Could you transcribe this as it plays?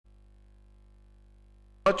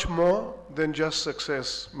much more than just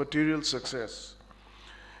success, material success.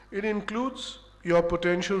 It includes your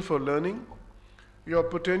potential for learning, your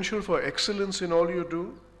potential for excellence in all you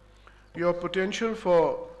do, your potential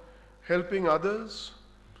for helping others,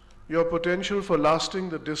 your potential for lasting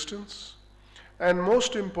the distance, and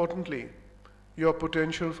most importantly, your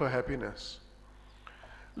potential for happiness.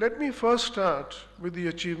 Let me first start with the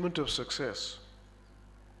achievement of success.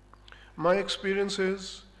 My experience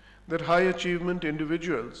is that high achievement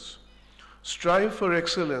individuals strive for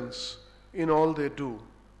excellence in all they do.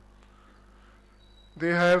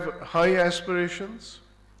 They have high aspirations,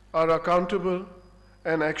 are accountable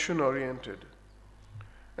and action-oriented.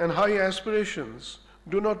 And high aspirations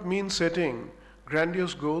do not mean setting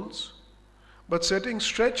grandiose goals, but setting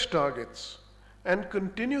stretch targets and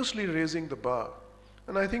continuously raising the bar.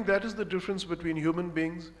 And I think that is the difference between human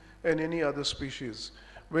beings and any other species.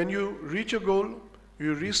 When you reach a goal,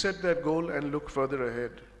 you reset that goal and look further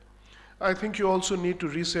ahead. I think you also need to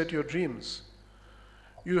reset your dreams.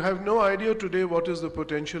 You have no idea today what is the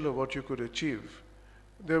potential of what you could achieve.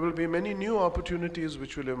 There will be many new opportunities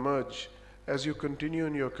which will emerge as you continue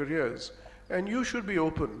in your careers, and you should be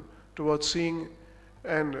open towards seeing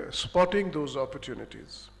and spotting those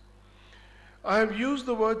opportunities. I have used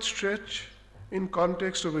the word stretch in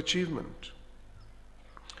context of achievement.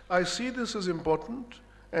 I see this as important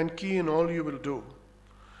and key in all you will do.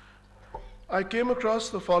 I came across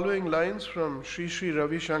the following lines from Sri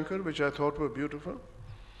Ravi Shankar, which I thought were beautiful.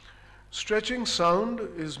 Stretching sound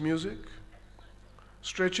is music.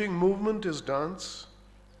 Stretching movement is dance.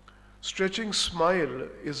 Stretching smile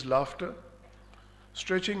is laughter.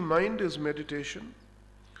 Stretching mind is meditation.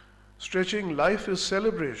 Stretching life is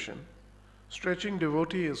celebration. Stretching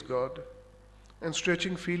devotee is God. And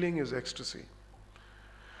stretching feeling is ecstasy.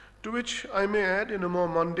 To which I may add in a more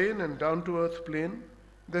mundane and down-to-earth plane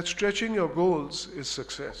that stretching your goals is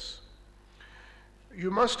success.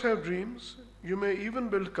 You must have dreams. You may even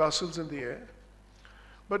build castles in the air.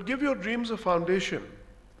 But give your dreams a foundation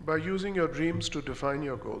by using your dreams to define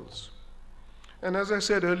your goals. And as I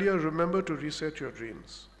said earlier, remember to reset your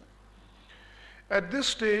dreams. At this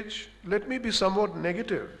stage, let me be somewhat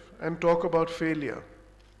negative and talk about failure.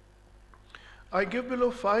 I give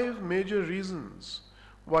below 5 major reasons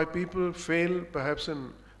why people fail perhaps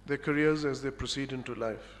in their careers as they proceed into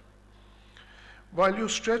life. While you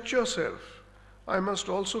stretch yourself, I must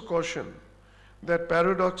also caution that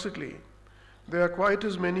paradoxically, there are quite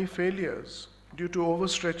as many failures due to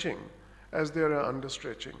overstretching as there are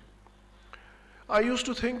understretching. I used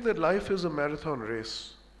to think that life is a marathon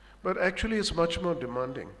race, but actually it's much more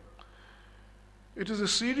demanding. It is a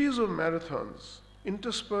series of marathons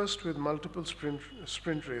interspersed with multiple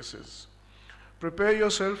sprint races. Prepare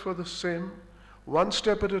yourself for the same, one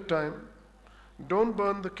step at a time. Don't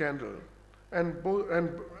burn the candle and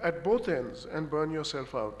at both ends and burn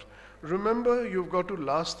yourself out. Remember, you've got to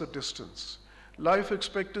last the distance. Life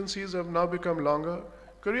expectancies have now become longer.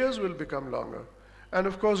 Careers will become longer. And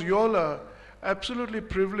of course, you all are absolutely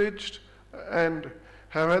privileged and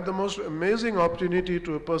have had the most amazing opportunity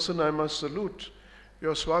to a person I must salute.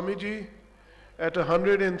 Your Swamiji, at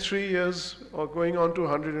 103 years or going on to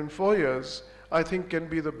 104 years, I think can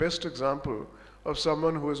be the best example of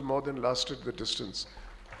someone who has more than lasted the distance.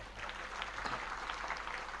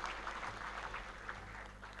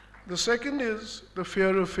 The second is the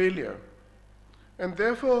fear of failure, and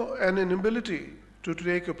therefore an inability to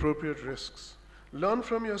take appropriate risks. Learn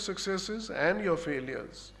from your successes and your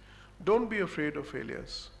failures. Don't be afraid of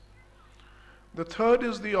failures. The third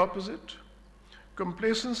is the opposite,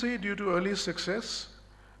 complacency due to early success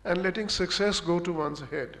and letting success go to one's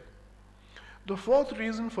head. The fourth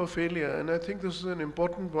reason for failure, and I think this is an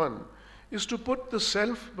important one, is to put the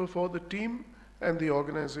self before the team and the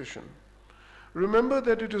organization. Remember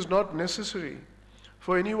that it is not necessary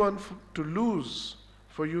for anyone to lose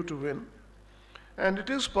for you to win, and it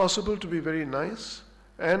is possible to be very nice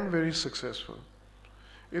and very successful.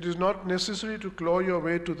 It is not necessary to claw your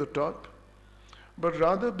way to the top, but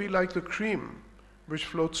rather be like the cream which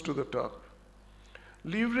floats to the top.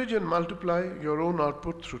 Leverage and multiply your own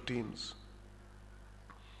output through teams.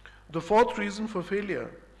 The fourth reason for failure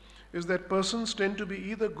is that persons tend to be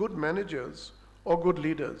either good managers or good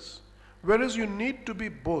leaders, whereas you need to be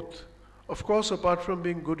both, of course, apart from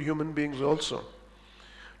being good human beings also.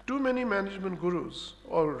 Too many management gurus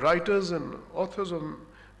or writers and authors of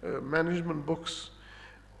management books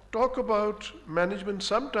talk about management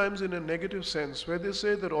sometimes in a negative sense, where they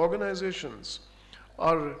say that organizations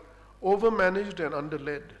are overmanaged and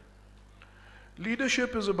underled.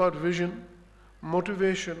 Leadership is about vision,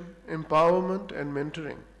 motivation, empowerment, and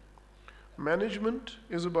mentoring. Management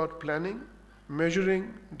is about planning,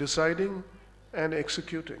 measuring, deciding, and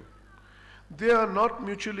executing. They are not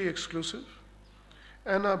mutually exclusive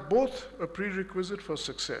and are both a prerequisite for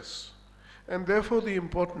success, and therefore the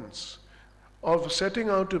importance of setting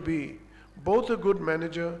out to be both a good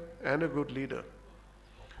manager and a good leader.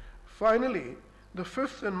 Finally, the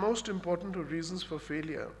fifth and most important of reasons for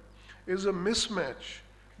failure is a mismatch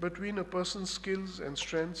between a person's skills and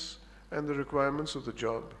strengths and the requirements of the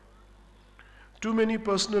job. Too many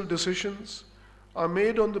personal decisions are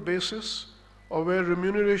made on the basis of where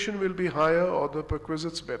remuneration will be higher or the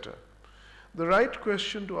perquisites better. The right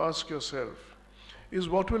question to ask yourself is,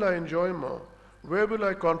 what will I enjoy more? Where will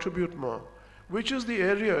I contribute more? Which is the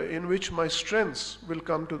area in which my strengths will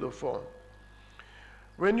come to the fore?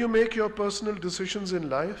 When you make your personal decisions in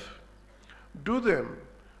life, do them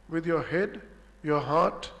with your head, your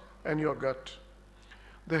heart, and your gut.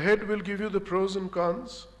 The head will give you the pros and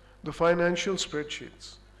cons, the financial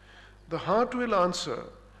spreadsheets. The heart will answer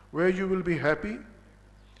where you will be happy,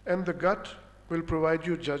 and the gut will provide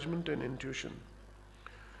you judgment and intuition.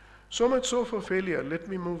 So much so for failure. Let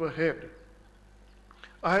me move ahead.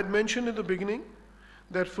 I had mentioned in the beginning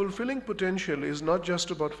that fulfilling potential is not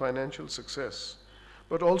just about financial success,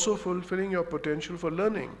 but also fulfilling your potential for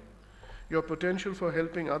learning, your potential for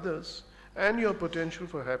helping others, and your potential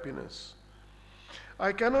for happiness.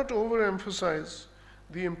 I cannot overemphasize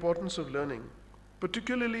the importance of learning,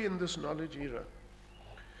 particularly in this knowledge era.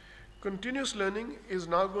 Continuous learning is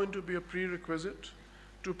now going to be a prerequisite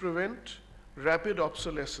to prevent rapid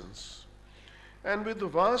obsolescence. And with the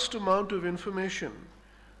vast amount of information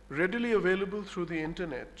readily available through the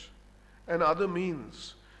internet and other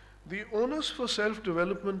means, the onus for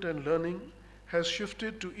self-development and learning has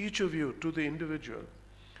shifted to each of you, to the individual.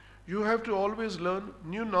 You have to always learn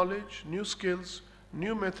new knowledge, new skills,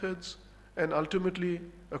 new methods, and ultimately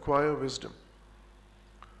acquire wisdom.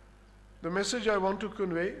 The message I want to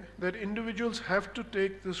convey, that individuals have to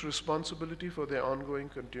take this responsibility for their ongoing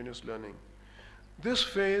continuous learning. This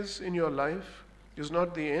phase in your life is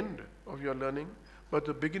not the end of your learning, but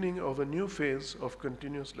the beginning of a new phase of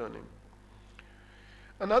continuous learning.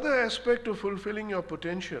 Another aspect of fulfilling your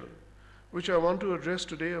potential, which I want to address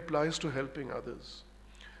today, applies to helping others.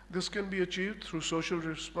 This can be achieved through social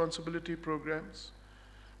responsibility programs,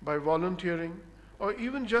 by volunteering, or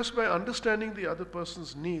even just by understanding the other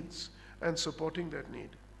person's needs and supporting that need.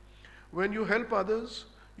 When you help others,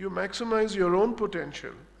 you maximize your own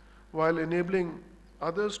potential while enabling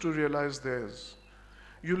others to realize theirs.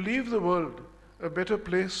 You leave the world a better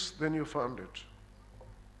place than you found it.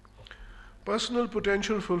 Personal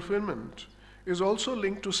potential fulfillment is also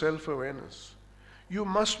linked to self-awareness. You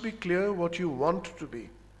must be clear what you want to be.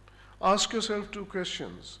 Ask yourself two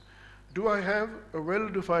questions. Do I have a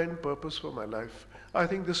well-defined purpose for my life? I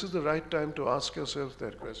think this is the right time to ask yourself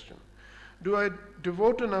that question. Do I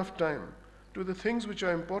devote enough time to the things which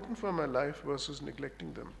are important for my life versus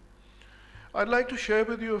neglecting them? I'd like to share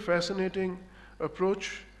with you a fascinating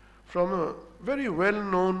approach from a very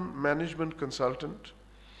well-known management consultant,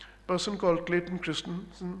 a person called Clayton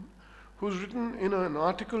Christensen, who's written in an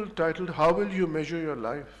article titled, "How Will You Measure Your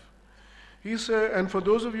Life?" He said, and for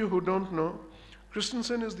those of you who don't know,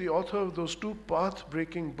 Christensen is the author of those two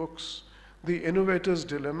path-breaking books, The Innovator's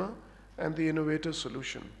Dilemma and The Innovator's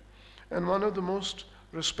Solution, and one of the most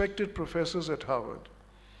respected professors at Harvard.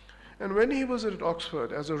 And when he was at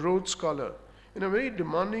Oxford as a Rhodes Scholar in a very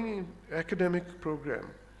demanding academic program,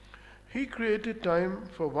 he created time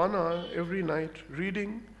for 1 hour every night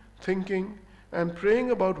reading, thinking, and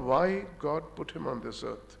praying about why God put him on this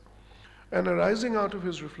earth. And arising out of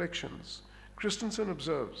his reflections, Christensen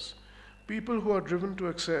observes, people who are driven to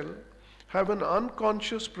excel have an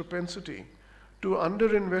unconscious propensity to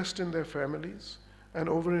underinvest in their families and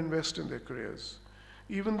overinvest in their careers,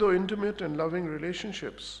 even though intimate and loving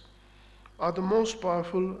relationships are the most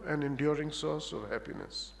powerful and enduring source of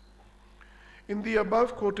happiness. In the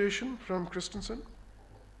above quotation from Christensen,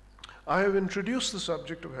 I have introduced the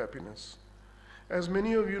subject of happiness. As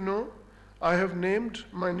many of you know, I have named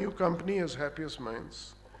my new company as Happiest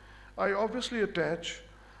Minds. I obviously attach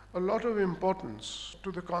a lot of importance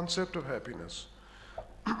to the concept of happiness.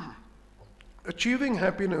 Achieving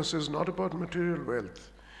happiness is not about material wealth.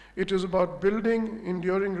 It is about building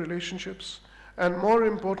enduring relationships, and more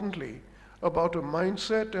importantly, about a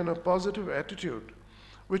mindset and a positive attitude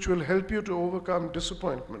which will help you to overcome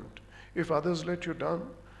disappointment if others let you down,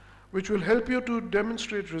 which will help you to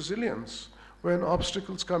demonstrate resilience when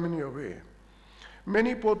obstacles come in your way.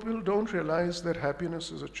 Many people don't realize that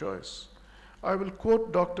happiness is a choice. I will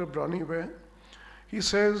quote Dr. Bronnie Ware. He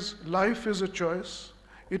says, "Life is a choice.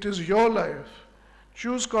 It is your life.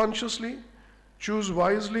 Choose consciously, choose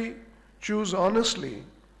wisely, Choose honestly.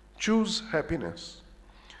 Choose happiness.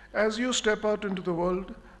 As you step out into the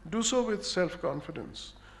world, do so with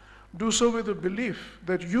self-confidence. Do so with a belief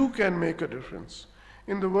that you can make a difference.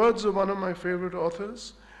 In the words of one of my favorite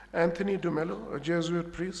authors, Anthony DeMello, a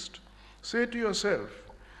Jesuit priest, say to yourself,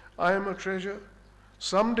 I am a treasure.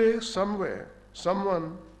 Someday, somewhere,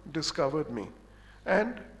 someone discovered me.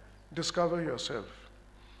 And discover yourself.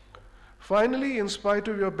 Finally, in spite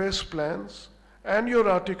of your best plans and your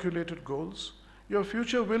articulated goals, your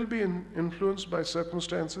future will be influenced by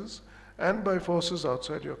circumstances and by forces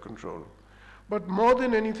outside your control. But more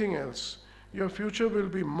than anything else, your future will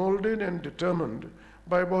be molded and determined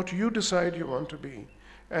by what you decide you want to be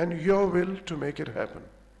and your will to make it happen.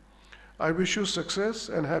 I wish you success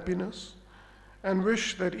and happiness and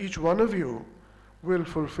wish that each one of you will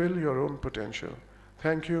fulfill your own potential.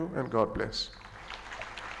 Thank you and God bless.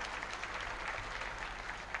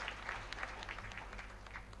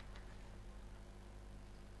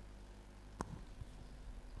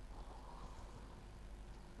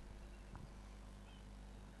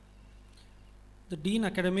 The Dean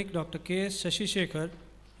Academic, Dr. K.S. Shashishekhar,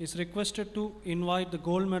 is requested to invite the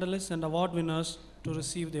gold medalists and award winners to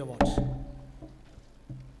receive the awards.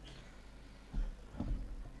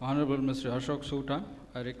 Honorable Mr. Ashok Soota,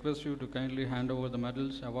 I request you to kindly hand over the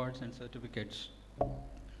medals, awards and certificates.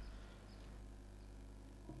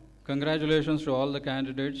 Congratulations to all the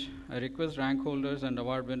candidates. I request rank holders and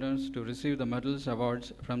award winners to receive the medals,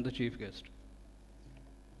 awards from the chief guest.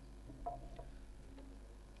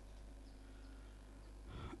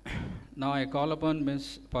 Now I call upon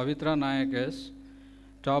Ms. Pavitra Nayak S.,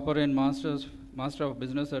 topper in Master of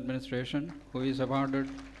Business Administration, who is awarded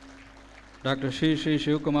Dr. Shri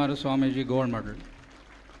Shivkumar Swamiji Gold Medal.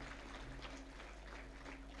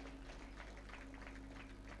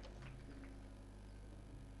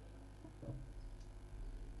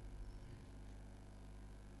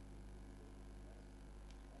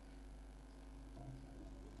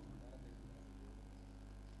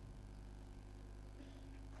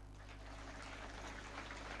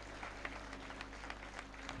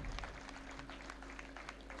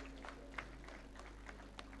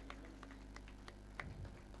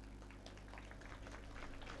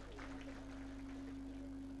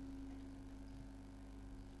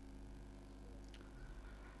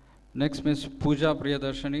 Next, Ms. Pooja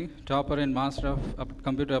Priyadarshani, topper in Master of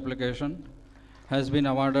Computer Application, has been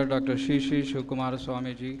awarded Dr. Shri Shivkumar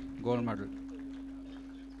Swamiji Gold Medal.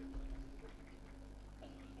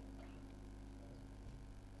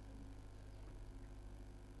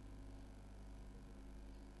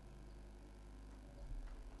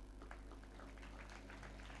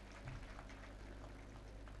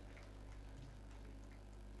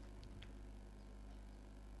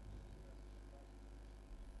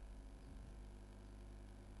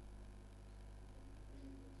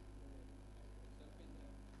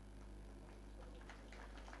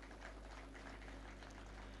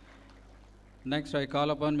 Next, I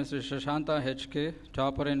call upon Mr. Shashanta H.K.,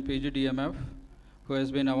 topper in PGDMF, who has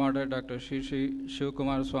been awarded Dr. Shri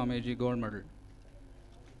Shivkumar Swamiji Gold Medal.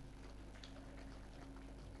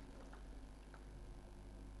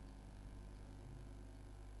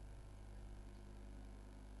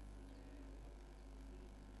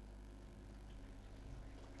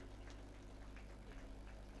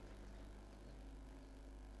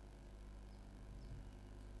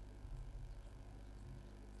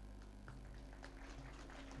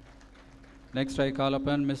 Next, I call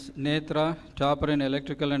upon Ms. Netra, topper in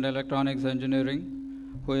Electrical and Electronics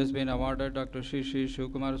Engineering, who has been awarded Dr. Shri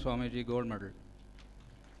Shivkumar Swamiji Gold Medal.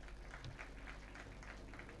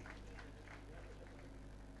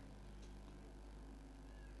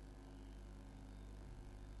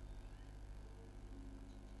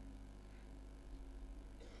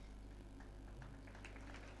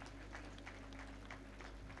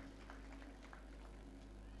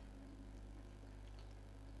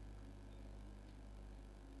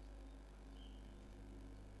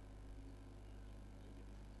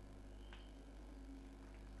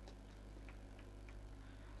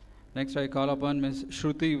 Next, I call upon Ms.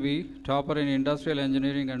 Shruti V., topper in Industrial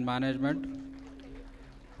Engineering and Management,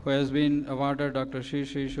 who has been awarded Dr. Shri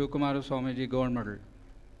Shivkumar Swamiji Gold Medal.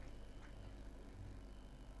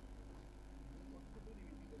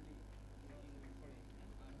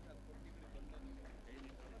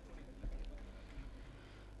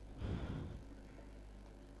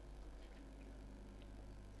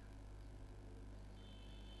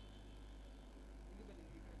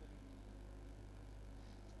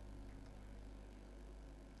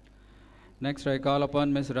 Next, I call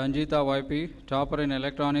upon Ms. Ranjita YP, topper in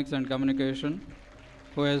Electronics and Communication,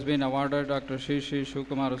 who has been awarded Dr. Shri Shri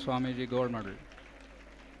Shivakumara Swamiji Gold Medal.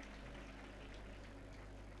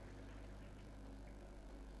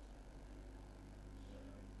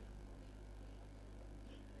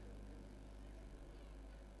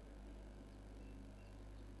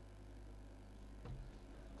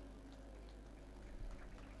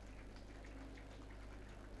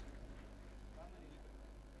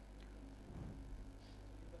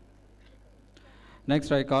 Next,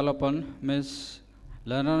 I call upon Ms.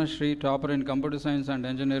 Lanana Shri, topper in Computer Science and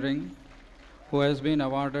Engineering, who has been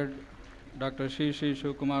awarded Dr. Shri Shri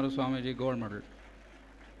Shivakumara Swamiji Gold Medal.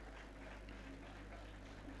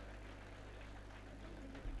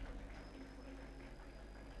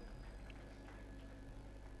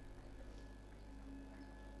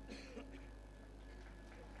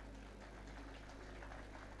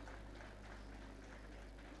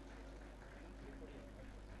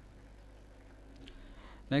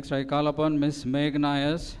 Next, I call upon Ms.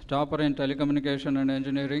 Meghna S., topper in Telecommunication and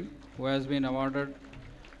Engineering, who has been awarded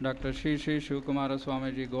Dr. Shri Shri Shivakumara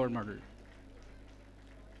Swamiji Gold Medal.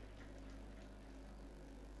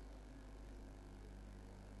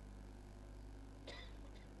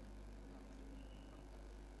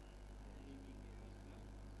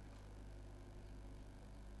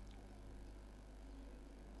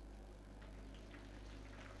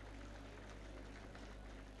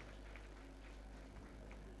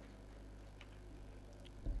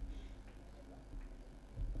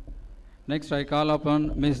 Next, I call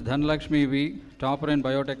upon Ms. Dhanlakshmi V., topper in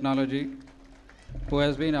Biotechnology, who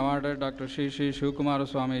has been awarded Dr. Shri Shri Shivakumara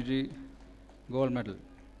Swamiji Gold Medal.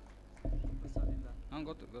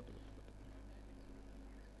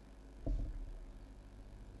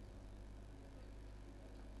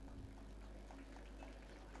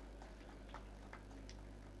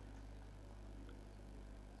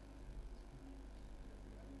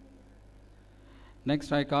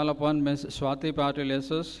 Next, I call upon Ms. Swati Patil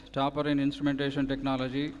SS, topper in Instrumentation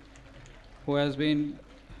Technology, who has been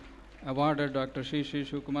awarded Dr. Shri Shri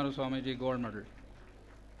Shivakumara Swamiji Gold Medal.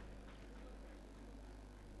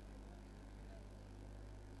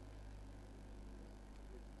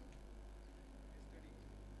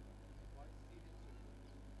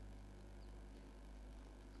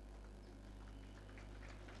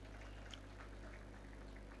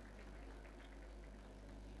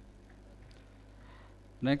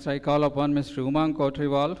 Next, I call upon Mr. Umang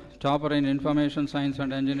Kotriwal, topper in Information Science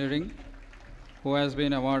and Engineering, who has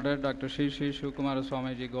been awarded Dr. Shri Shri Shivakumara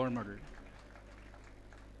Swamiji Gold Medal.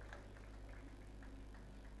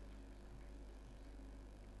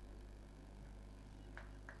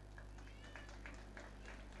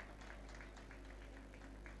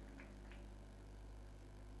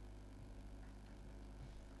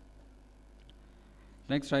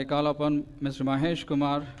 Next, I call upon Mr. Mahesh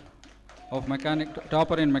Kumar, of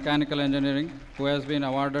topper in Mechanical Engineering, who has been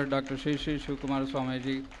awarded Dr. Shri Shri Shivakumara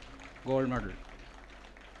Swamiji Gold Medal.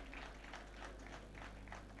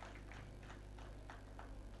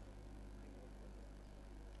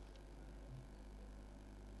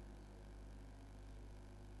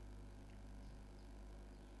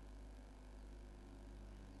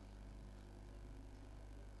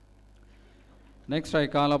 Next, I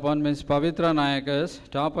call upon Ms. Pavitra Nayakas,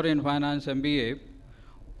 topper in Finance MBA,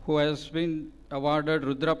 who has been awarded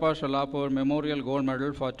Rudrapa Shalapur Memorial Gold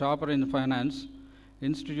Medal for topper in Finance,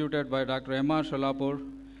 instituted by Dr. M.R. Shalapur,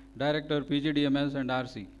 Director PGDMS and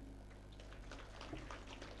RC.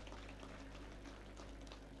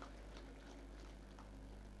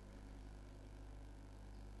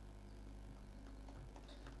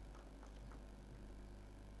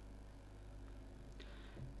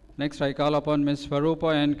 Next, I call upon Ms.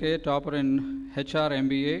 Swarupa N.K., topper in HR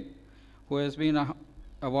MBA, who has been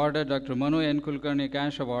awarded Dr. Manu N. Kulkarni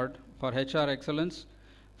Cash Award for HR Excellence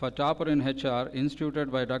for topper in HR,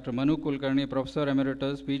 instituted by Dr. Manu Kulkarni, Professor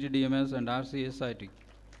Emeritus, PGDMS and RCSIT.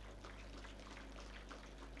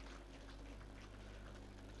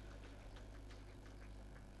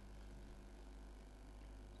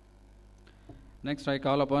 Next, I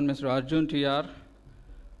call upon Mr. Arjun TR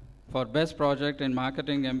for Best Project in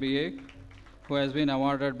Marketing MBA, who has been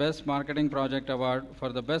awarded Best Marketing Project Award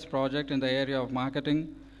for the Best Project in the area of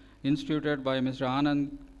marketing, instituted by Mr.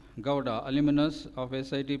 Anand Gowda, alumnus of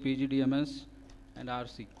SIT, PGDMS and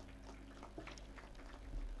RC.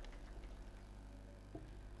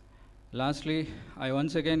 Lastly, I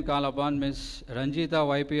once again call upon Ms. Ranjita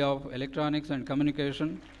YP of Electronics and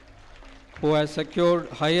Communication, who has secured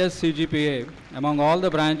highest CGPA among all the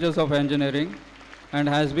branches of engineering and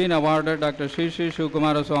has been awarded Dr. Shri Shri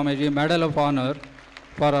Shivakumara Swamiji Medal of Honor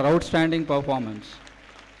for her outstanding performance.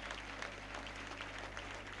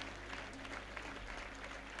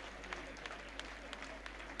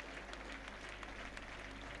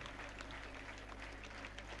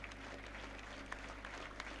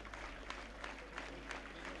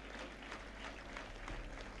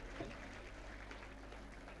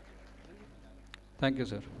 Thank you,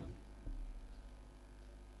 sir.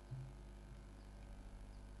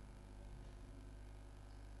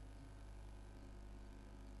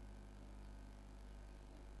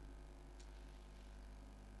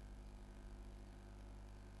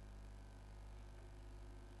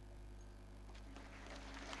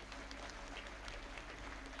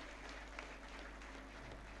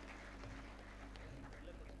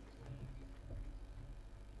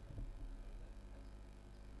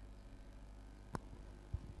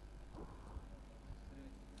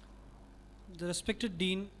 The respected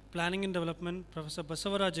Dean, Planning and Development, Professor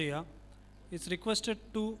Basavarajaya, is requested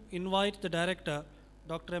to invite the Director,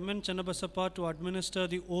 Dr. M.N. Channabasappa, to administer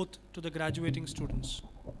the oath to the graduating students.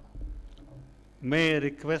 May I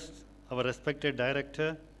request our respected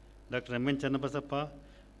Director, Dr. M.N. Channabasappa,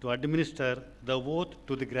 to administer the oath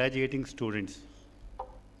to the graduating students.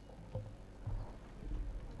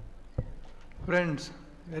 Friends,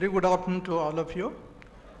 very good afternoon to all of you.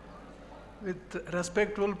 With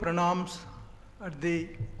respectful pranams at the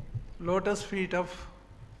lotus feet of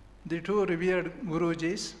the two revered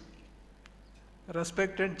Gurujis,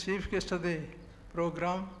 respected Chief Guest of the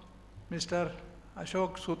program, Mr.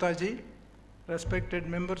 Ashok Sutaji, respected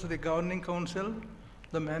members of the Governing Council,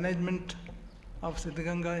 the management of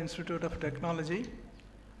Siddhganga Institute of Technology,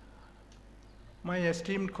 my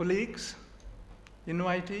esteemed colleagues,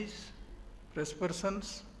 invitees, press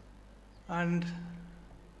persons, and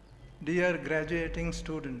dear graduating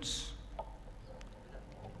students.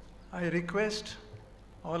 I request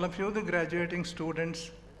all of you, the graduating students,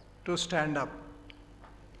 to stand up.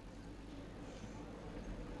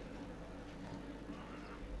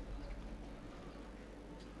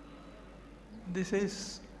 This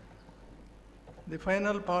is the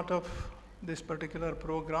final part of this particular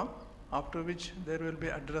program, after which there will be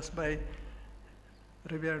address by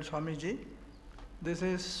revered Swamiji. This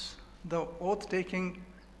is the oath-taking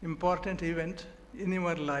important event in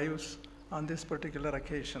your lives on this particular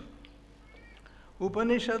occasion.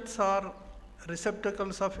 Upanishads are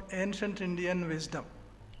receptacles of ancient Indian wisdom.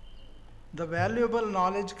 The valuable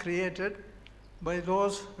knowledge created by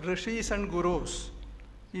those rishis and gurus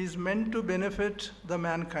is meant to benefit the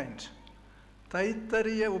mankind.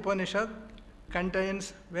 Taittiriya Upanishad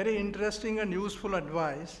contains very interesting and useful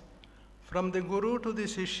advice from the guru to the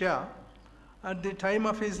shishya at the time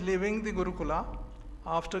of his leaving the Gurukula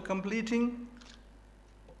after completing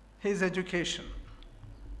his education.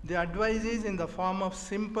 The advice is in the form of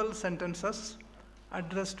simple sentences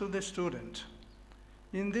addressed to the student.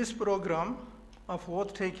 In this program of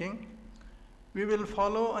oath-taking, we will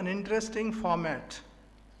follow an interesting format.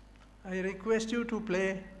 I request you to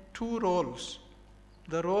play two roles,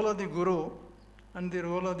 the role of the Guru and the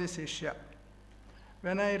role of the Shishya.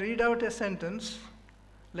 When I read out a sentence,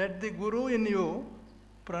 let the Guru in you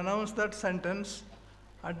pronounce that sentence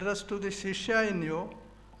addressed to the Shishya in you,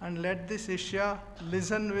 and let the Shishya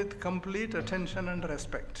listen with complete attention and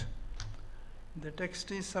respect. The text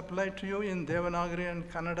is supplied to you in Devanagari and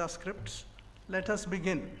Kannada scripts. Let us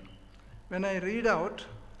begin. When I read out,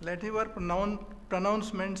 let your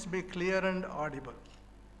pronouncements be clear and audible.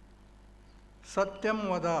 Satyam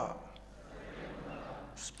Vada.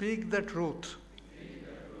 Speak the truth.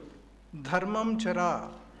 Dharmam Chara.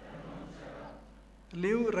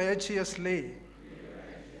 Live righteously.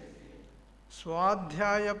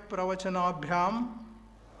 Swadhyaya pravachanabhyam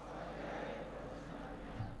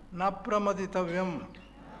na pramaditavyam.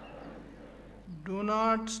 Do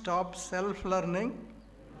not stop self-learning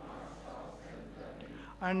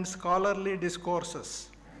and scholarly discourses.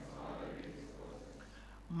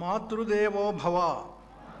 Matrudevo bhava.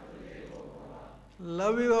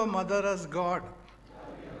 Love your mother as God.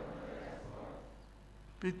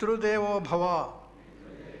 Pitrudevo bhava.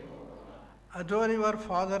 Adore your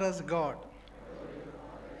father as God.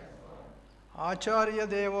 Acharya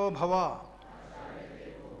Devo Bhava.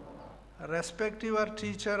 Respect your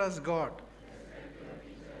teacher as God.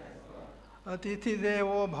 Atithi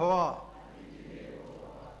Devo Bhava.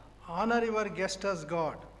 Honor your guest as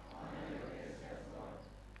God.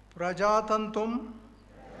 Prajatantum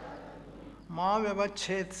ma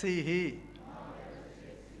vyavachetsihi.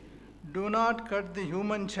 Do not cut the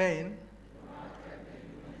human chain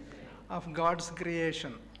of God's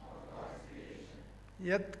creation.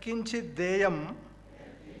 Yat kinchit deyam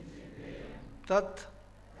tat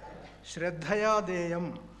shraddhaya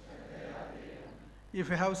deyam. If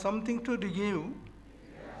you have something to give,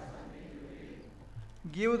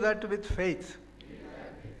 give that with faith.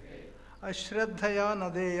 Ashraddhaya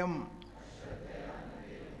nadeyam.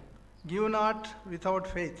 Give not without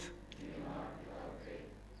faith.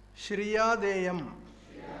 Shriya deyam.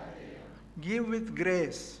 Give with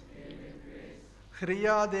grace.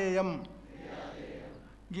 Hriyadeyam,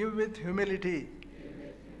 give with humility.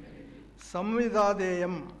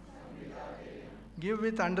 Samvidadeyam, give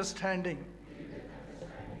with understanding.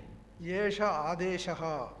 Yesha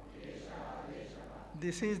Adeshaha,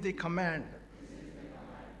 this is the command.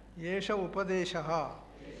 Yesha Upadeshaha,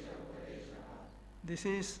 this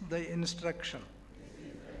is the instruction.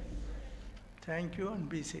 Thank you and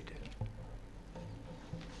be seated.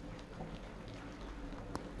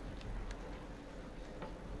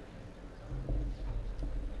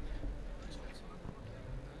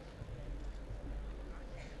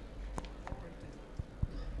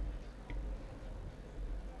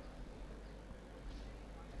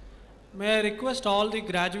 May I request all the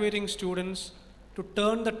graduating students to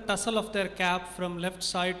turn the tassel of their cap from left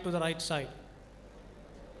side to the right side.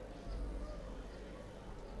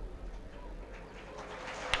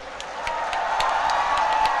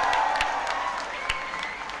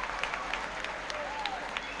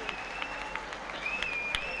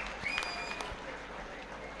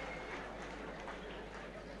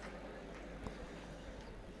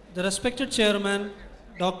 The respected chairman,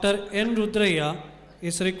 Dr. N. Rudraya,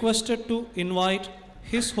 is requested to invite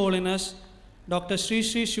His Holiness Dr. Sri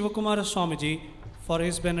Sri Shivakumara Swamiji for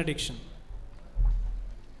his benediction.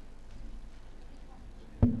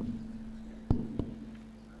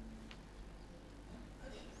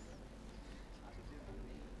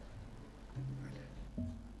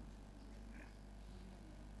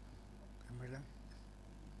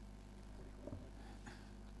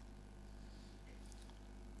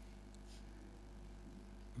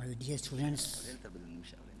 My dear students,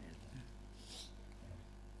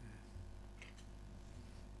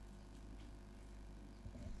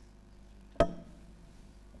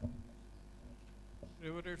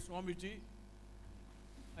 Reverend Swamiji,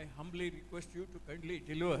 I humbly request you to kindly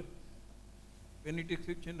deliver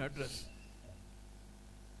benediction address.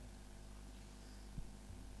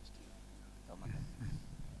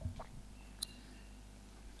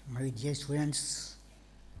 my dear students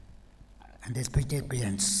and respected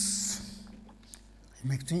parents,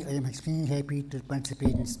 I am extremely happy to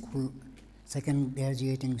participate in school second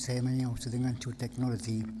graduating ceremony of Sudhangan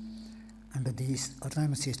Technology under this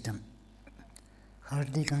autonomous system.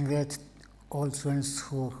 Heartily congrats all students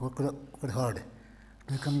who worked hard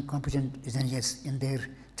to become competent engineers in their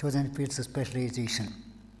chosen fields of specialization.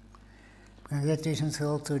 Congratulations are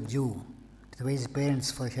also due to the wise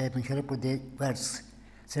parents for having helped their words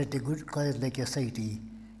set a good college like SIT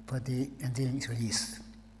for the engineering studies.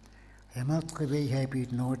 I am also very happy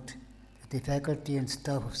to note that the faculty and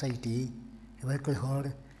staff of SIT have worked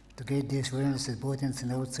hard to get their students both inside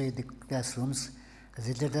and outside the classrooms, as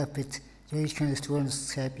a result of which traditional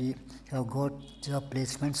students have got job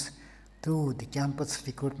placements through the campus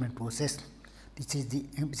recruitment process. This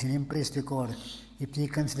is an impressive record if we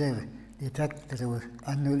consider the fact that our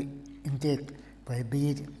annual intake by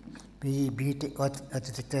BTech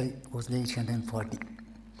architecture was 840.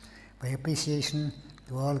 My appreciation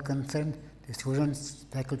to all concerned, the students,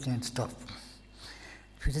 faculty and staff.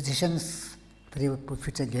 Future decisions for your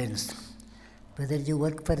future gains. Whether you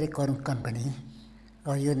work for a company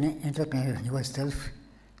or you're an entrepreneur yourself,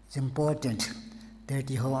 it's important that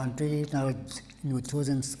you have untrained knowledge in your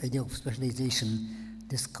chosen area of specialization.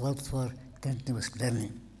 This calls for continuous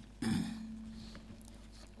learning.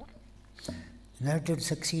 In order to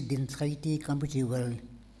succeed in IT competitive world,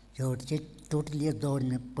 you have to get totally absorbed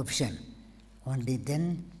in a profession. Only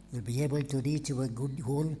then you'll be able to reach your good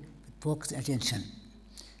goal with focused attention.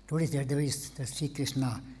 Today's advice that Sri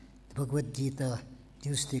Krishna, the Bhagavad Gita,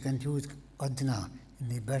 used to confuse Arjuna in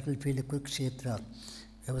the battlefield of Kurukshetra.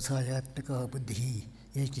 Vyavasayatmaka buddhi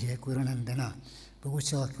ekhe kuranandana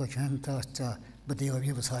bhagushyatva khantascha bhadeva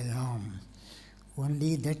vyavasayam.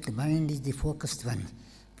 Only that mind is the focused one,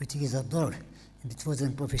 which is absorbed in the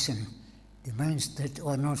chosen profession. The minds that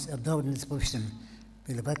are not absorbed in this profession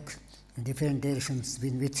will work in different directions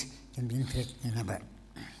in which can be infinite in number.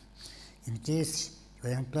 In case you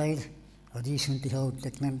are employed, in addition to have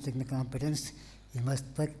technical competence, you must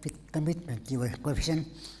work with commitment to your profession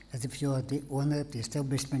as if you are the owner of the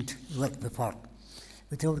establishment you worked before.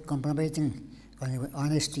 Without compromising on your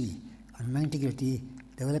honesty and integrity,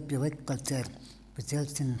 develop your work culture which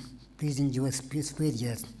helps in pleasing your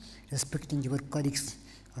superiors, respecting your colleagues,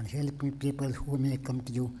 and helping people who may come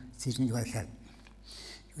to you seeking your help.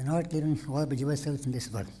 You are not living all by yourself in this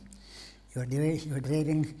world. You are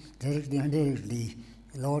deriving directly and indirectly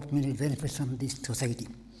a lot many benefits from this society.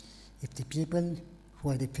 If the people who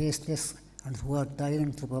are the faceless and who are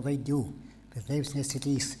trying to provide you with life's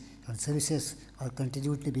necessities and services are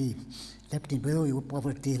continued to be left below your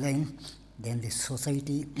poverty line, then the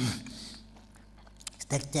society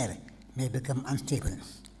structure may become unstable.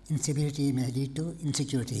 Instability may lead to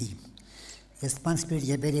insecurity.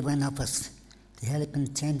 Responsibility of every one of us to help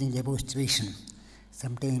in changing the above situation.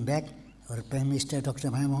 Some time back, our Prime Minister Dr.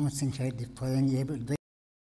 Manmohan Singh had the following